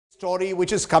story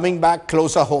which is coming back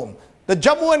closer home. The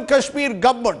Jammu and Kashmir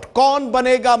government, kaun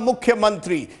banega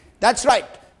Mukhyamantri? That's right.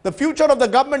 The future of the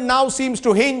government now seems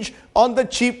to hinge on the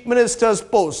Chief Minister's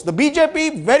post. The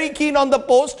BJP very keen on the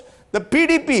post. The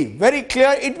PDP very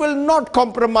clear it will not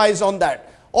compromise on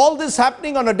that. All this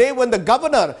happening on a day when the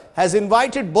governor has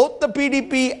invited both the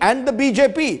PDP and the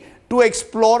BJP to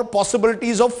explore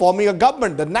possibilities of forming a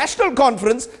government. The National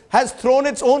Conference has thrown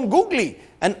its own googly,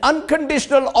 an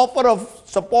unconditional offer of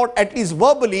support, at least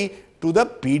verbally, to the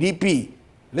PDP.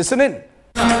 Listen in.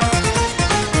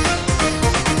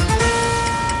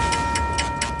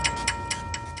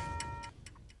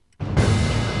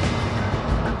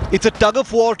 It's a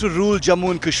tug-of-war to rule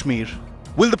Jammu and Kashmir.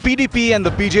 Will the PDP and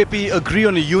the BJP agree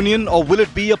on a union, or will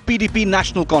it be a PDP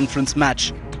National Conference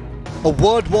match? A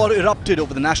word war erupted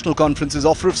over the National Conference's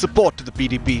offer of support to the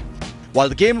PDP. While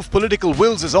the game of political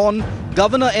wills is on,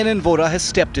 Governor NN Vohra has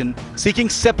stepped in, seeking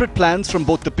separate plans from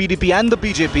both the PDP and the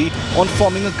BJP on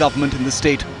forming a government in the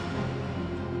state.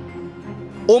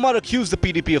 Omar accused the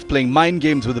PDP of playing mind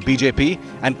games with the BJP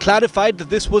and clarified that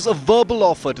this was a verbal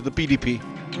offer to the PDP.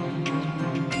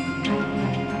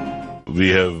 We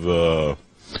have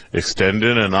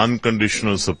extended an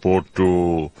unconditional support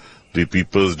to the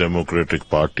People's Democratic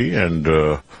Party and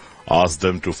asked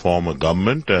them to form a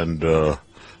government, and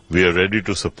we are ready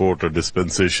to support a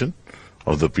dispensation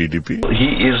of the PDP.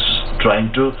 He is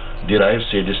trying to derive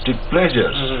sadistic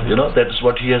pleasures. You know, that is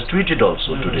what he has tweeted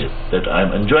also today, that I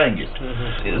am enjoying it.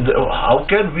 How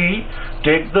can we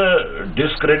take the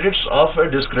discredits of a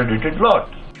discredited lot?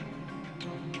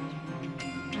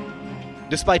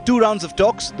 Despite 2 rounds of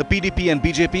talks, the PDP and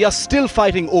BJP are still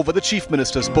fighting over the Chief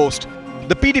Minister's post.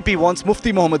 The PDP wants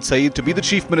Mufti Mohammad Saeed to be the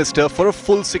Chief Minister for a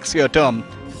full 6-year term.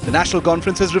 The National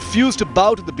Conference has refused to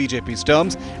bow to the BJP's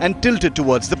terms and tilted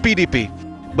towards the PDP.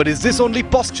 But is this only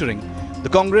posturing? The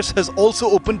Congress has also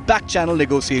opened back-channel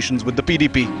negotiations with the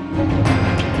PDP.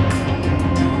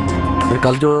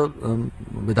 कल जो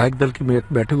विधायक दल की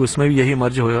बैठक उसमें भी यही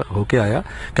मर्ज होके आया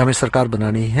कि हमें सरकार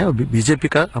बनानी है और बीजेपी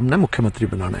का हमने मुख्यमंत्री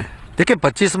बनाना है. देखिए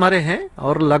 25 हमारे हैं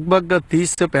और लगभग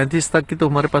 30 से 35 तक की तो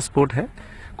हमारे पास सपोर्ट है.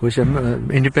 कुछ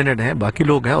इंडिपेंडेंट हैं, बाकी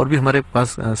लोग हैं और भी हमारे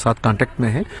पास साथ कांटेक्ट में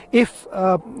हैं. If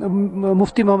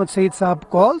Mufti Mohammad Saeed Saab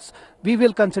calls, we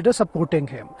will consider supporting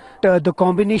him. The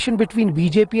combination between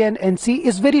BJP and NC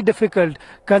is very difficult,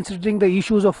 considering the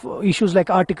issues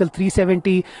like Article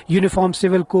 370, Uniform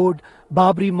Civil Code,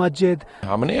 Babri Masjid.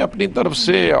 हमने अपनी तरफ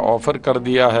से offer कर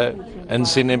दिया है,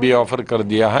 NC ने भी offer कर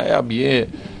दिया है. अब ये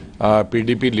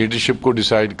पीडीपी लीडरशिप को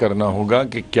डिसाइड करना होगा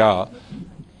कि क्या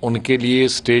उनके लिए,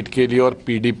 स्टेट के लिए और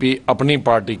पीडीपी अपनी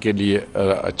पार्टी के लिए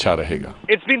अच्छा रहेगा.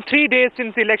 It's been 3 days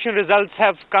since the election results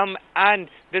have come and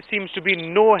there seems to be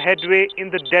no headway in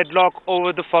the deadlock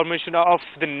over the formation of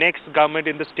the next government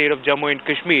in the state of Jammu and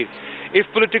Kashmir.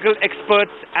 If political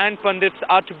experts and pundits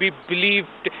are to be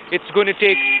believed, it's going to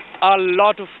take a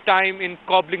lot of time in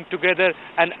cobbling together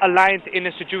an alliance in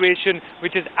a situation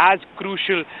which is as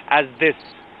crucial as this.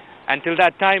 Until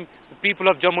that time, the people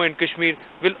of Jammu and Kashmir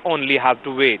will only have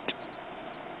to wait.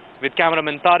 With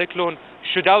cameraman Tariq Lone,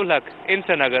 Shujaul Haq in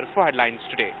Srinagar for Headlines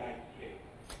Today.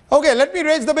 Okay, let me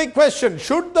raise the big question.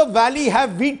 Should the Valley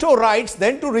have veto rights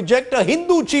then to reject a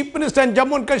Hindu Chief Minister in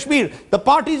Jammu and Kashmir? The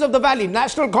parties of the Valley,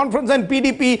 National Conference and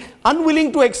PDP,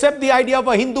 unwilling to accept the idea of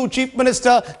a Hindu Chief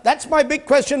Minister. That's my big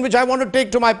question which I want to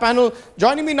take to my panel.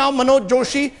 Joining me now, Manoj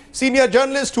Joshi, senior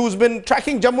journalist who's been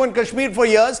tracking Jammu and Kashmir for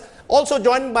years. Also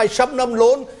joined by Shabnam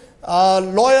Lone,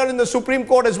 lawyer in the Supreme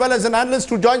Court as well as an analyst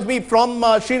who joins me from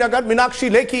Srinagar. Meenakshi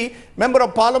Lekhi, Member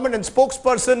of Parliament and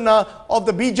spokesperson of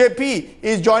the BJP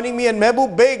is joining me, and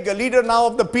Mehboob Beg, a leader now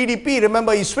of the PDP.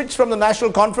 Remember, he switched from the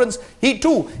National Conference. He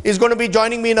too is going to be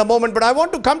joining me in a moment. But I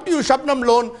want to come to you, Shabnam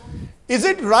Lone. Is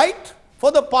it right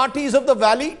for the parties of the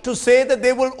Valley to say that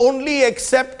they will only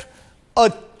accept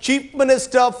a Chief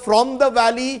Minister from the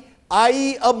Valley,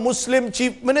 i.e. a Muslim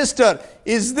Chief Minister?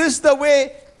 Is this the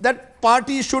way that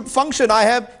parties should function? I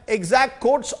have exact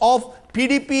quotes of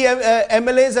PDP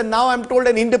MLAs, and now I'm told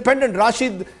an independent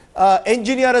Rashid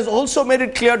engineer has also made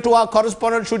it clear to our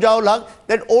correspondent Shujaul Haq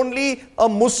that only a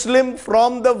Muslim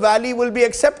from the Valley will be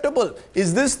acceptable.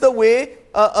 Is this the way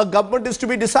a government is to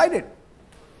be decided?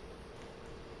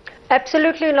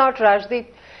 Absolutely not, Rajdeep.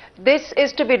 This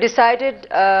is to be decided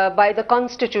by the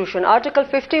Constitution. Article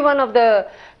 51 of the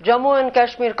Jammu and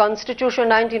Kashmir Constitution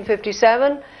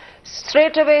 1957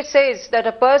 straight away says that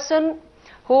a person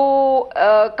who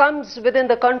comes within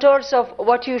the contours of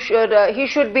what you should, he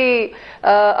should be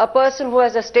a person who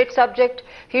has a state subject,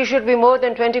 he should be more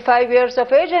than 25 years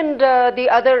of age, and the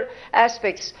other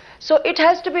aspects. So it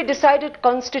has to be decided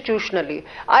constitutionally.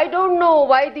 I don't know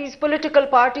why these political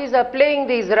parties are playing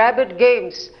these rabid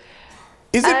games.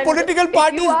 Is it political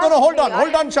parties? No, hold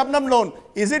on, Shabnam Lone.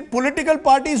 Is it political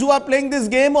parties who are playing this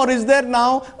game, or is there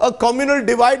now a communal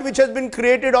divide which has been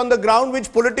created on the ground which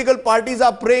political parties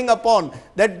are preying upon?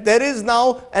 That there is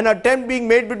now an attempt being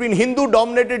made between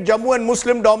Hindu-dominated Jammu and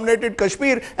Muslim-dominated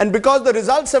Kashmir, and because the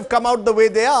results have come out the way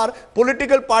they are,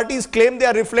 political parties claim they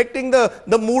are reflecting the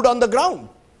mood on the ground.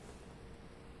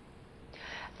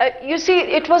 You see,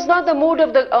 it was not the mood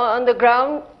of on the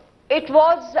ground. It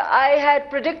was, I had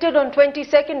predicted on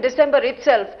 22nd December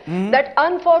itself that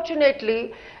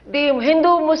unfortunately the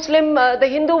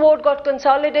Hindu vote got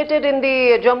consolidated in the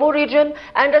Jammu region,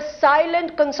 and a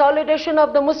silent consolidation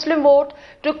of the Muslim vote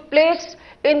took place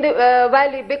in the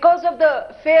valley because of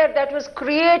the fear that was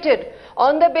created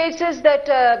on the basis that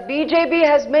BJP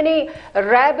has many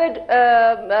rabid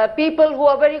people who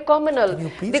are very communal.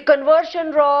 The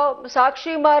conversion raw,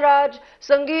 Sakshi Maharaj,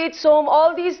 Sangeet Som,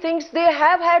 all these things, they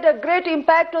have had a great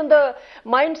impact on the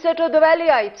mindset of the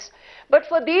Valleyites. But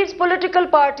for these political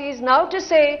parties now to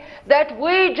say that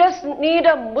we just need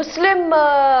a Muslim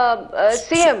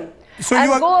CM,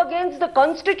 and go against the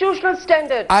constitutional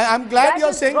standard. I'm glad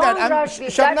you're saying that.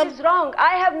 That is wrong.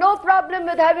 I have no problem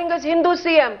with having a Hindu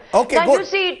CM. Okay, now you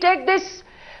see, take this.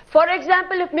 For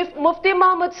example, if Mufti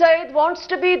Muhammad Said wants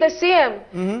to be the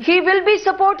CM, he will be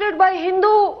supported by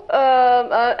Hindu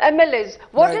MLAs.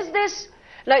 What is this?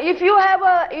 Now, if you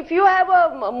have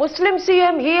a Muslim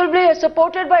CM, he will be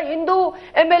supported by Hindu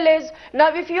MLAs.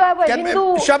 Now, if you have a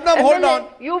Hindu Shabnam, MLA, hold on.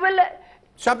 you will.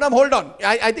 Shabnam, hold on.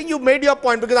 I think you made your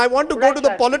point, because I want to go to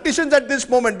the politicians at this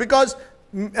moment, because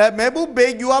Mehboob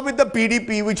Beg, you are with the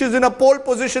PDP, which is in a pole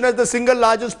position as the single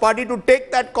largest party to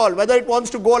take that call, whether it wants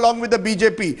to go along with the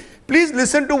BJP. Please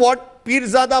listen to what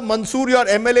Pirzada Mansoor, your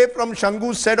MLA from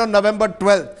Shangu, said on November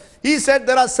 12th. He said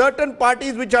there are certain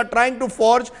parties which are trying to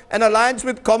forge an alliance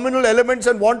with communal elements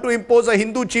and want to impose a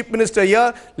Hindu chief minister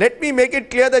here. Let me make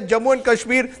it clear that Jammu and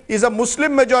Kashmir is a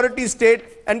Muslim majority state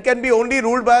and can be only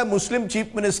ruled by a Muslim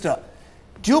chief minister.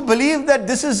 Do you believe that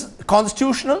this is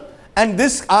constitutional and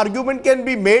this argument can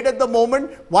be made at the moment?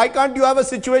 Why can't you have a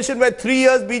situation where 3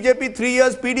 years BJP, 3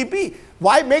 years PDP?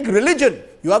 Why make religion?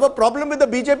 You have a problem with the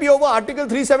BJP over Article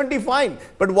 370, fine.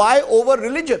 But why over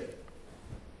religion?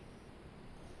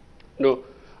 No,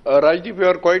 Rajdeep, you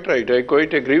are quite right. I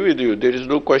quite agree with you. There is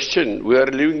no question. We are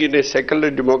living in a secular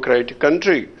democratic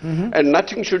country, and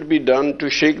nothing should be done to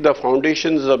shake the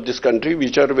foundations of this country,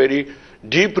 which are very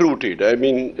deep-rooted. I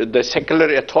mean, the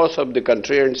secular ethos of the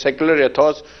country and secular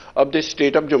ethos of the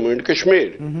state of Jammu and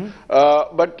Kashmir.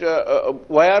 But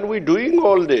why are we doing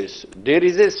all this? There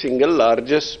is a single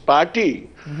largest party.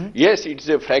 Yes, it's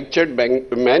a fractured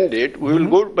mandate. We will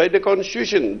go by the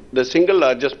constitution. The single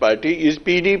largest party is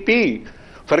PDP.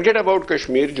 Forget about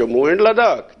Kashmir, Jammu and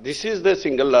Ladakh. This is the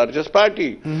single largest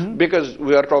party because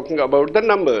we are talking about the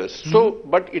numbers. So,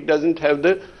 but it doesn't have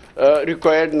the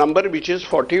required number, which is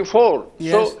 44.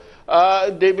 Yes. So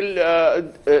they will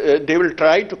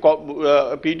try to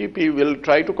PDP will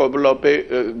try to cobble up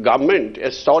a government,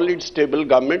 a solid, stable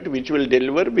government, which will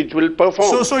deliver, which will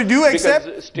perform. So do you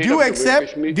accept? Do you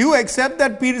accept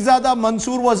that Pirzada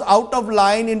Mansoor was out of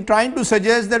line in trying to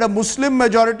suggest that a Muslim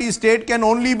majority state can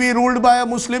only be ruled by a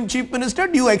Muslim chief minister?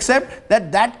 Do you accept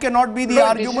that that cannot be the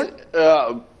argument?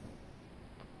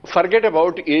 Forget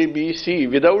about A, B, C,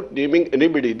 without naming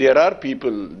anybody. There are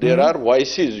people, there are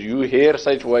voices, you hear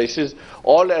such voices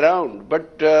all around,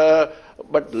 but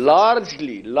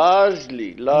largely,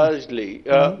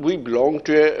 we belong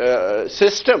to a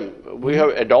system. We have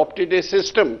adopted a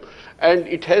system, and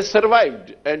it has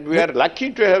survived, and we are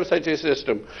lucky to have such a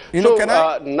system.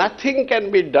 Nothing can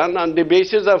be done on the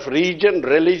basis of region,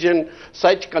 religion.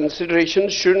 Such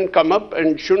considerations shouldn't come up,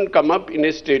 and shouldn't come up in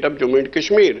a state of Jammu and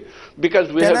Kashmir,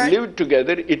 because we have lived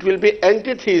together. It will be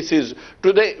antithesis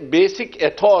to the basic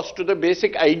ethos, to the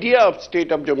basic idea of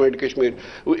state of Jammu and Kashmir.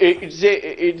 It's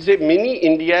a mini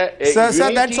India,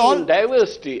 unity that's all. In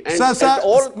diversity, and at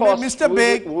all costs, Mr.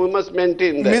 Beg, we must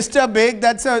maintain that. Mr. Beg,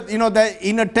 that's in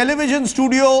a television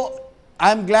studio,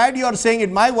 I'm glad you're saying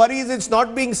it. My worry is it's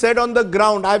not being said on the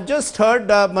ground. I've just heard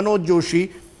Manoj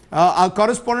Joshi, our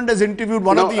correspondent, has interviewed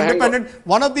one of the independent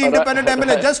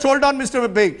MLAs. Just hold on, Mr.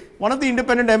 Beg. One of the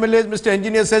independent MLAs, Mr.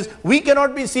 Engineer, says we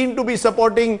cannot be seen to be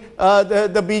supporting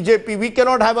the BJP. We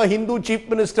cannot have a Hindu chief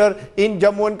minister in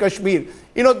Jammu and Kashmir.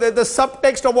 you know, the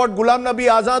subtext of what Ghulam Nabi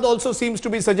Azad also seems to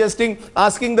be suggesting,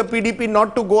 asking the PDP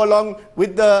not to go along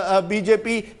with the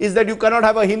BJP, is that you cannot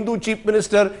have a Hindu chief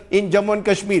minister in Jammu and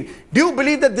Kashmir. Do you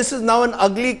believe that this is now an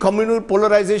ugly communal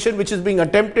polarization which is being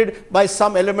attempted by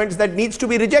some elements that needs to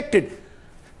be rejected?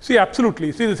 See,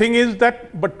 absolutely. See, the thing is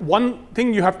that, but one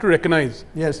thing you have to recognize,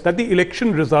 yes, that the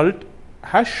election result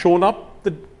has shown up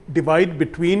the divide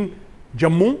between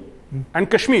Jammu and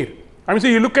Kashmir. I mean, so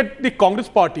you look at the Congress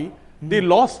party, they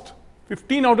lost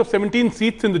 15 out of 17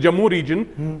 seats in the Jammu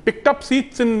region, picked up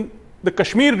seats in the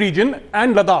Kashmir region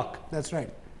and Ladakh. That's right.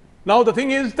 Now, the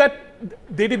thing is that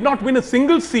they did not win a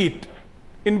single seat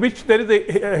in which there is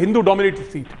a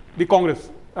Hindu-dominated seat, the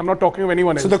Congress. I'm not talking of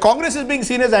anyone else. So the Congress is being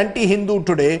seen as anti-Hindu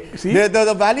today.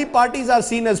 The Valley parties are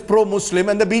seen as pro-Muslim,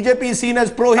 and the BJP is seen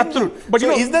as pro-Hindu. Absolutely. But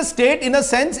so is the state, in a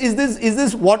sense, is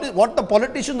this what the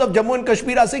politicians of Jammu and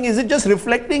Kashmir are saying? Is it just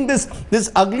reflecting this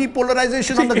ugly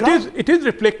polarization on the ground? It is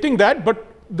reflecting that, but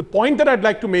the point that I'd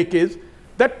like to make is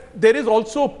that there is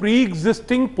also a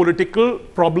pre-existing political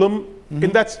problem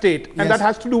in that state, and that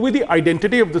has to do with the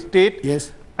identity of the state.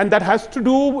 Yes. And that has to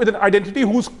do with an identity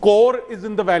whose core is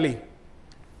in the valley.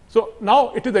 So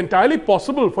now it is entirely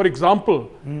possible, for example,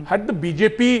 had the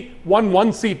BJP won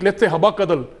one seat, let's say Haba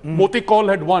Kadal, Moti Kaul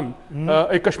had won,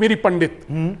 a Kashmiri Pandit,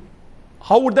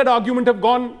 how would that argument have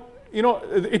gone? You know,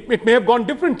 it may have gone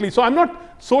differently. So I'm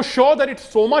not so sure that it's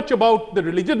so much about the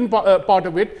religion part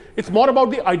of it. It's more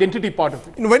about the identity part of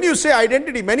it. When you say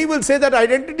identity, many will say that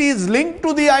identity is linked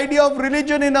to the idea of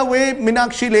religion in a way,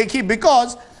 Meenakshi Lekhi,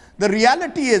 because the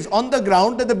reality is on the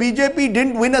ground that the BJP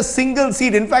didn't win a single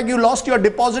seat. In fact, you lost your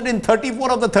deposit in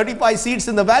 34 of the 35 seats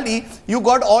in the valley. You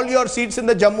got all your seats in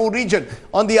the Jammu region.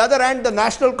 On the other hand, the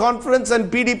National Conference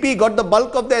and PDP got the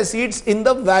bulk of their seats in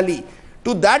the valley.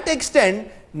 To that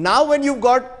extent, now when you've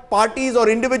got parties or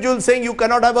individuals saying you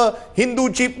cannot have a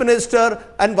Hindu chief minister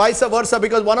and vice versa,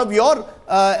 because one of your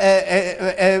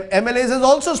MLAs has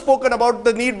also spoken about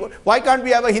the need, why can't we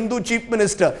have a Hindu chief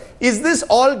minister? Is this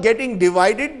all getting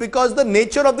divided because the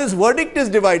nature of this verdict is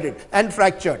divided and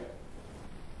fractured?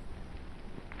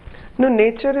 No,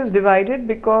 nature is divided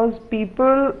because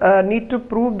people need to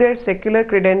prove their secular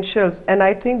credentials, and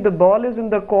I think the ball is in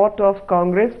the court of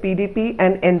Congress, PDP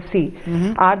and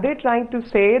NC. Are they trying to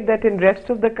say that in rest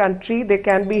of the country there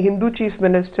can be Hindu chief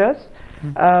ministers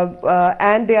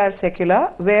and they are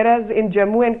secular, whereas in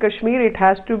Jammu and Kashmir it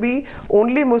has to be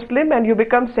only Muslim and you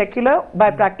become secular by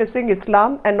practicing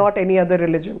Islam and not any other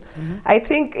religion? I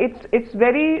think it's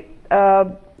very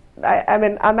I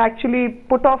mean, I'm actually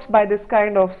put off by this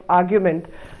kind of argument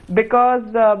because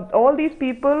all these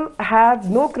people have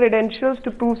no credentials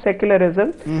to prove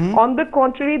secularism. On the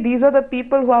contrary, these are the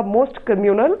people who are most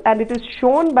communal, and it is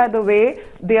shown by the way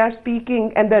they are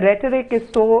speaking, and the rhetoric is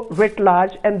so writ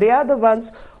large, and they are the ones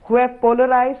who have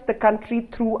polarized the country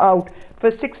throughout. For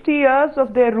 60 years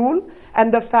of their rule,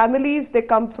 and the families they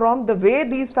come from, the way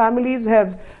these families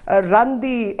have run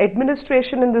the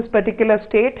administration in this particular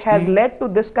state has led to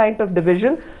this kind of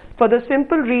division, for the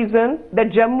simple reason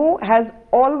that Jammu has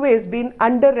always been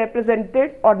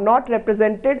underrepresented or not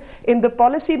represented in the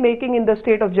policy making in the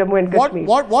state of Jammu and Kashmir.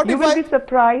 You will be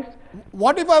surprised.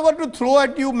 What if I were to throw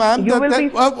at you, ma'am,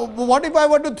 what if I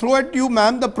were to throw at you,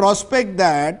 ma'am, the prospect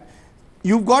that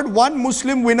you've got one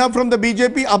Muslim winner from the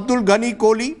BJP, Abdul Ghani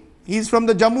Kohli. He's from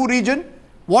the Jammu region.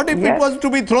 What if it was to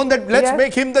be thrown that let's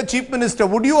make him the chief minister?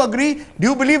 Would you agree? Do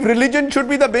you believe religion should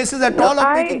be the basis at all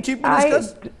of making chief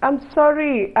ministers? I'm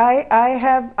sorry. I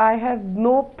have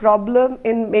no problem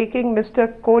in making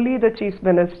Mr. Kohli the chief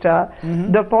minister.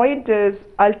 The point is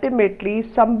ultimately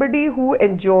somebody who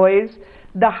enjoys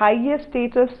the highest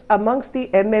status amongst the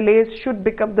MLAs should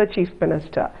become the chief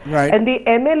minister. And the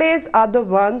MLAs are the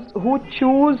ones who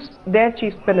choose their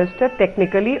chief minister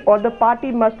technically, or the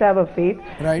party must have a faith.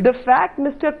 The fact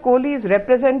Mr. Kohli is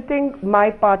representing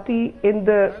my party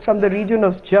from the region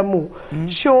of Jammu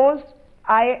shows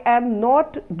I am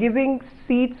not giving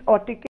seats or tickets